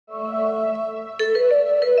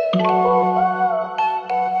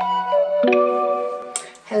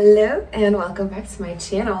Hello and welcome back to my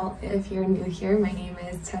channel. If you're new here, my name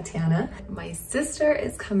is Tatiana. My sister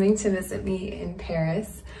is coming to visit me in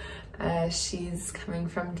Paris. She's coming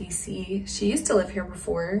from DC. She used to live here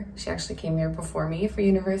before. She actually came here before me for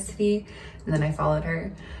university, and then I followed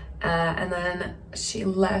her. And then she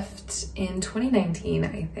left in 2019,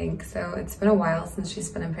 I think. So it's been a while since she's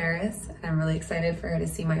been in Paris, and I'm really excited for her to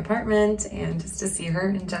see my apartment and just to see her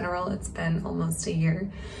in general. It's been almost a year.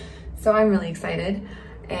 So I'm really excited.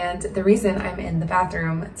 And the reason I'm in the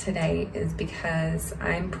bathroom today is because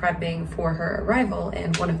I'm prepping for her arrival,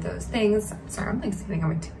 and one of those things, sorry, I'm like standing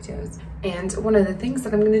on my tippy toes. And one of the things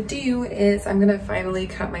that I'm gonna do is I'm gonna finally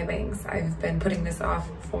cut my bangs. I've been putting this off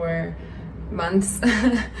for months.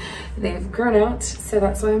 They've grown out, so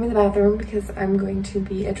that's why I'm in the bathroom, because I'm going to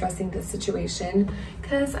be addressing this situation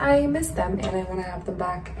because I miss them and I wanna have them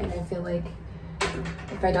back, and I feel like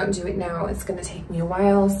if I don't do it now, it's gonna take me a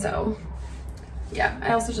while. So yeah,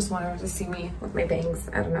 I also just want her to see me with my bangs.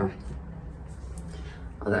 I don't know.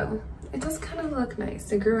 Although it does kind of look nice.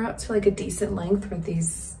 They grew out to like a decent length where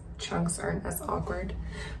these chunks aren't as awkward,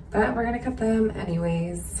 but we're gonna cut them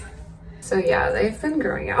anyways. So yeah, they've been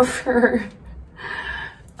growing out for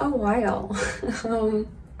a while.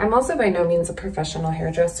 I'm also by no means a professional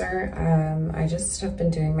hairdresser. I just have been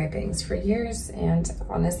doing my bangs for years, and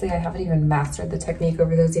honestly, I haven't even mastered the technique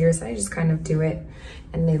over those years. I just kind of do it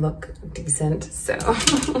and they look decent. So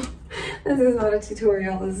this is not a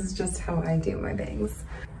tutorial. This is just how I do my bangs.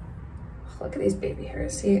 Look at these baby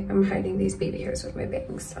hairs. See, I'm hiding these baby hairs with my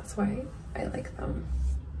bangs. That's why I like them.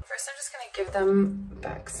 First, I'm just gonna give them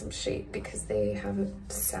back some shape because they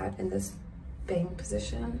haven't sat in this bang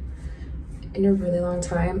position in a really long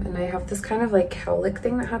time, and I have this kind of like cowlick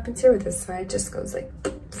thing that happens here with this side just goes like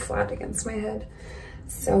flat against my head.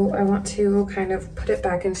 So I want to kind of put it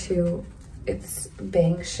back into its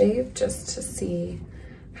bang shape just to see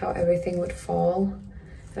how everything would fall.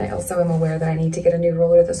 And I also am aware that I need to get a new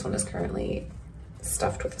roller. This one is currently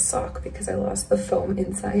stuffed with a sock because I lost the foam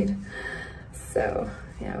inside. So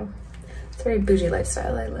yeah, it's a very bougie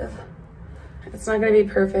lifestyle I live. It's not gonna be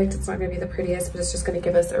perfect, it's not gonna be the prettiest, but it's just gonna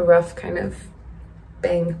give us a rough kind of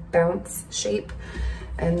bang bounce shape.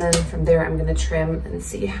 And then from there, I'm gonna trim and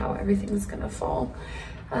see how everything's gonna fall.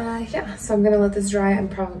 Yeah, so I'm gonna let this dry. I'm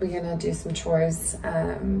probably gonna do some chores,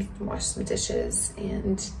 wash some dishes,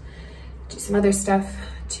 and do some other stuff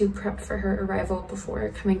to prep for her arrival before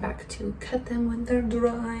coming back to cut them when they're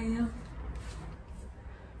dry.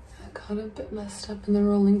 I got a bit messed up in the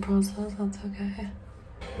rolling process, that's okay.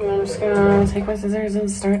 I'm just gonna take my scissors and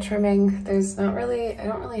start trimming. I don't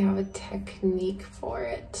really have a technique for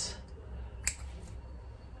it.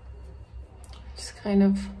 Just kind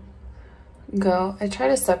of go. I try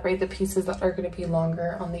to separate the pieces that are gonna be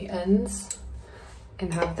longer on the ends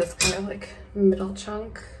and have this kind of like middle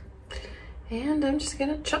chunk. And I'm just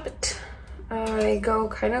gonna chop it. I go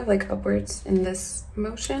kind of like upwards in this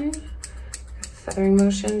motion, feathering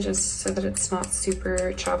motion, just so that it's not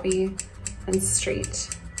super choppy and straight.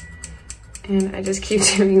 And I just keep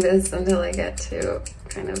doing this until I get to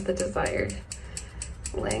kind of the desired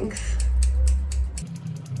length.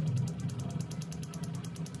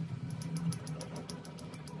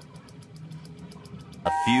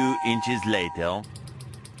 A few inches later.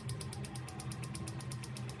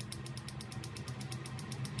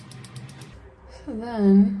 So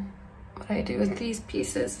then what I do with these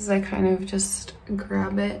pieces is I kind of just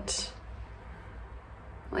grab it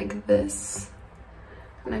like this,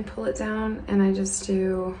 and I pull it down, and I just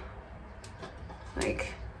do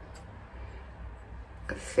like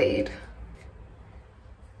a fade.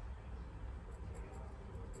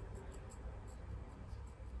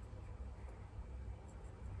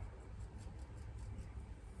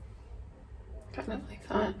 Kind of like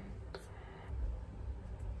that.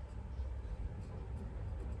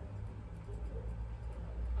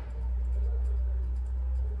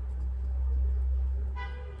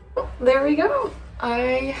 There we go.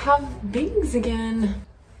 I have bangs again.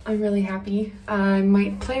 I'm really happy. I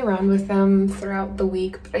might play around with them throughout the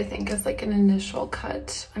week, but I think as like an initial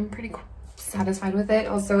cut, I'm pretty satisfied with it.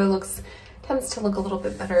 Also, it tends to look a little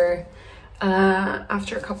bit better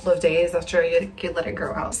after a couple of days after you let it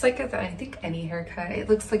grow out. It's like I think any haircut, it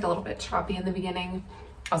looks like a little bit choppy in the beginning.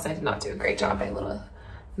 Also, I did not do a great job. I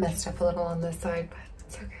messed up a little on this side, but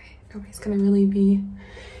it's okay. Nobody's gonna really be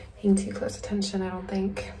paying too close attention, I don't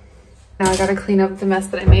think. Now I gotta clean up the mess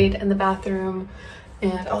that I made in the bathroom,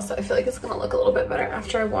 and also I feel like it's gonna look a little bit better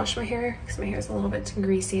after I wash my hair because my hair is a little bit too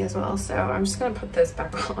greasy as well. So I'm just gonna put this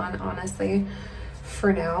back on, honestly,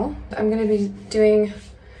 for now. I'm gonna be doing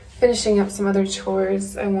finishing up some other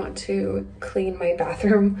chores. I want to clean my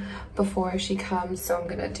bathroom before she comes, so I'm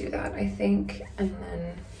gonna do that, I think. And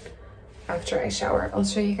then after I shower, I'll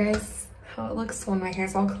show you guys how it looks when my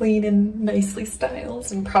hair's all clean and nicely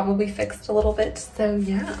styled and probably fixed a little bit. So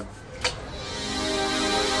yeah.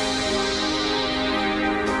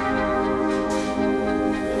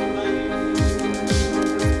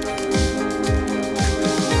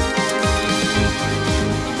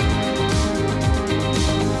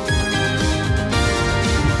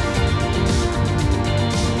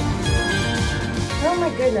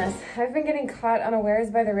 Goodness, I've been getting caught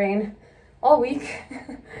unawares by the rain all week.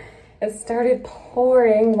 It started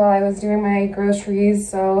pouring while I was doing my groceries,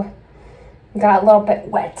 so got a little bit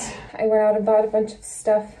wet. I went out and bought a bunch of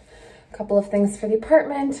stuff, a couple of things for the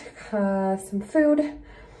apartment, some food,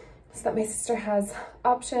 so that my sister has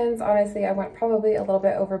options. Honestly, I went probably a little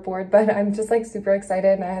bit overboard, but I'm just like super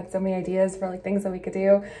excited and I had so many ideas for like things that we could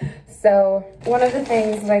do. So one of the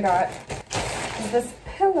things that I got is this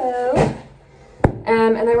pillow.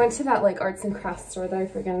 And I went to that like arts and crafts store that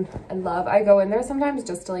I love. I go in there sometimes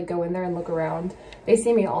just to like go in there and look around. They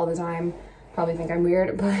see me all the time, probably think I'm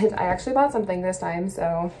weird, but I actually bought something this time.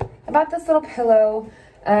 So I bought this little pillow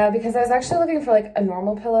because I was actually looking for like a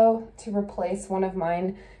normal pillow to replace one of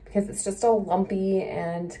mine because it's just all lumpy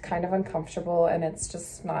and kind of uncomfortable and it's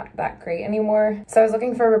just not that great anymore. So I was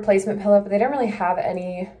looking for a replacement pillow, but they didn't really have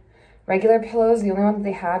any regular pillows. The only one that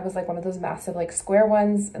they had was like one of those massive like square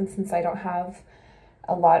ones, and since I don't have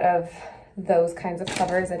a lot of those kinds of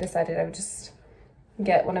covers, I decided I would just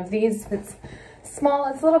get one of these. It's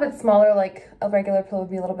small, it's a little bit smaller, like a regular pillow would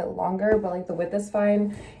be a little bit longer, but like the width is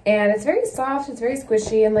fine. And it's very soft, it's very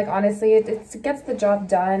squishy, and like honestly, it gets the job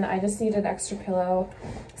done. I just need an extra pillow.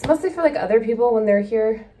 It's mostly for like other people when they're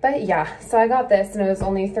here. But yeah, so I got this and it was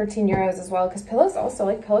only 13 euros as well, because pillows also,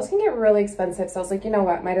 like pillows can get really expensive. So I was like, you know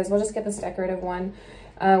what, might as well just get this decorative one.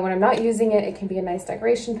 When I'm not using it, it can be a nice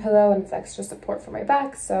decoration pillow and it's extra support for my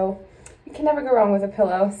back. So you can never go wrong with a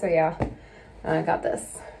pillow. So yeah, I got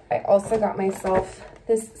this. I also got myself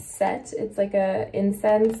this set. It's like a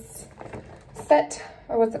incense set,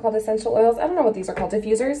 or what's it called? Essential oils. I don't know what these are called.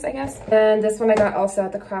 Diffusers, I guess. And this one I got also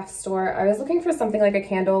at the craft store. I was looking for something like a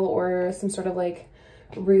candle or some sort of like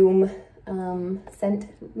room scent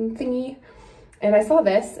thingy. And I saw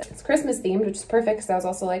this. It's Christmas themed, which is perfect because I was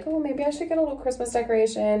also like, oh, maybe I should get a little Christmas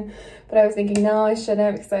decoration. But I was thinking, no, I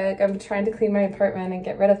shouldn't, because I'm trying to clean my apartment and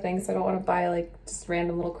get rid of things. So I don't want to buy like just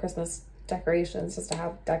random little Christmas decorations just to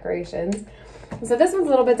have decorations. So this one's a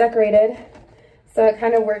little bit decorated, so it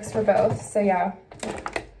kind of works for both. So yeah,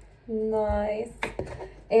 nice.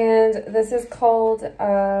 And this is called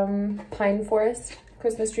Pine Forest,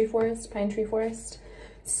 Christmas Tree Forest, Pine Tree Forest.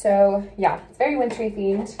 So yeah, it's very wintry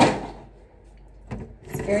themed.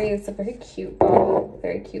 It's a very cute bottle,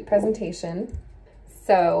 very cute presentation.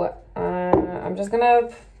 So I'm just gonna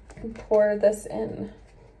pour this in.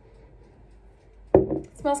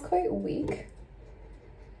 It smells quite weak.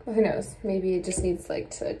 Well, who knows? Maybe it just needs like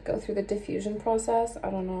to go through the diffusion process. I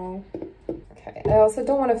don't know. Okay, I also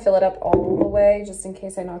don't want to fill it up all the way just in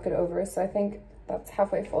case I knock it over. So I think that's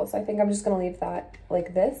halfway full. So I think I'm just gonna leave that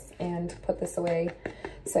like this and put this away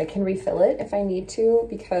so I can refill it if I need to,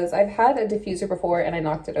 because I've had a diffuser before and I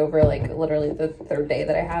knocked it over like literally the third day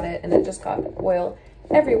that I had it, and it just got oil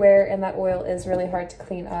everywhere, and that oil is really hard to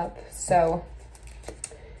clean up. So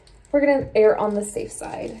we're gonna err on the safe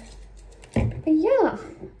side. But yeah,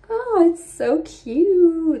 oh, it's so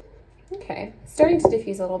cute. Okay, it's starting to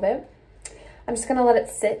diffuse a little bit. I'm just gonna let it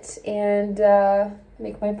sit and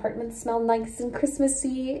make my apartment smell nice and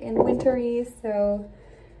Christmassy and wintry. So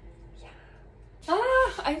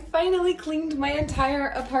I finally cleaned my entire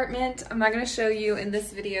apartment. I'm not going to show you in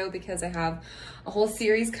this video because I have a whole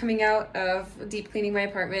series coming out of deep cleaning my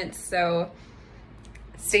apartment, so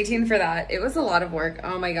stay tuned for that. It was a lot of work.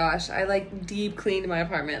 Oh my gosh, I like deep cleaned my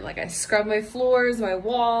apartment. Like I scrubbed my floors, my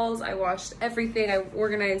walls, I washed everything, I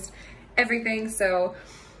organized everything. So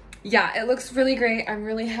yeah, it looks really great. I'm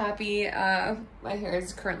really happy. My hair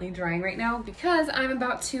is currently drying right now because I'm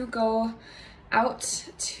about to go out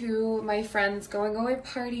to my friend's going away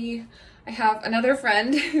party. I have another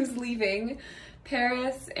friend who's leaving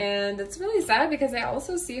Paris, and it's really sad because I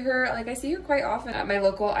also see her, like I see her quite often at my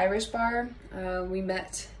local Irish bar. We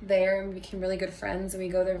met there and became really good friends, and we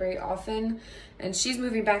go there very often, and she's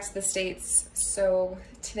moving back to the States, so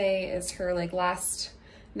today is her like last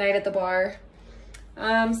night at the bar.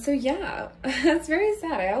 So yeah, it's very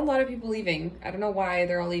sad. I have a lot of people leaving. I don't know why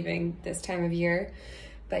they're all leaving this time of year.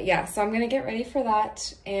 But yeah, so I'm gonna get ready for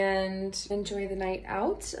that and enjoy the night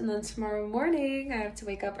out. And then tomorrow morning, I have to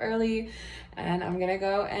wake up early and I'm gonna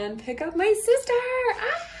go and pick up my sister.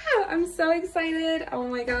 Ah! so excited. Oh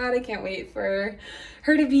my god, I can't wait for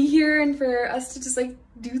her to be here and for us to just like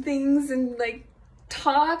do things and like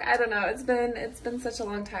talk. I don't know, it's been such a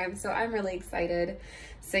long time, so I'm really excited.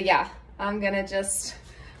 So yeah, I'm gonna just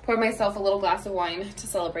pour myself a little glass of wine to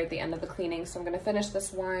celebrate the end of the cleaning. So I'm gonna finish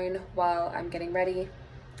this wine while I'm getting ready,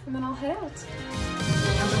 and then I'll head out.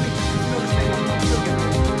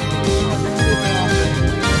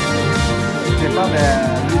 C'est pas, mais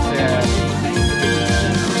lui c'est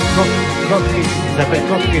coquille, il s'appelle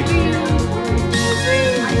coquille.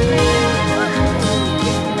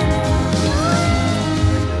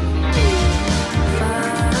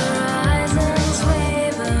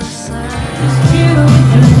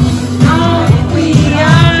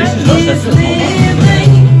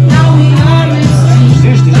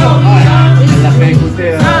 Elle l'a fait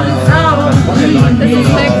écouter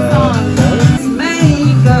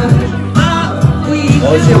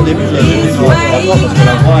aussi au début je l'ai mis sur rapport parce que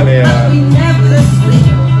la voix elle est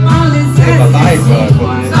c'est pas pareil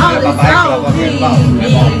quoi, c'est pas pareil que la voix qu'elle parle, mais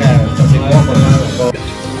bon après ça c'est bon.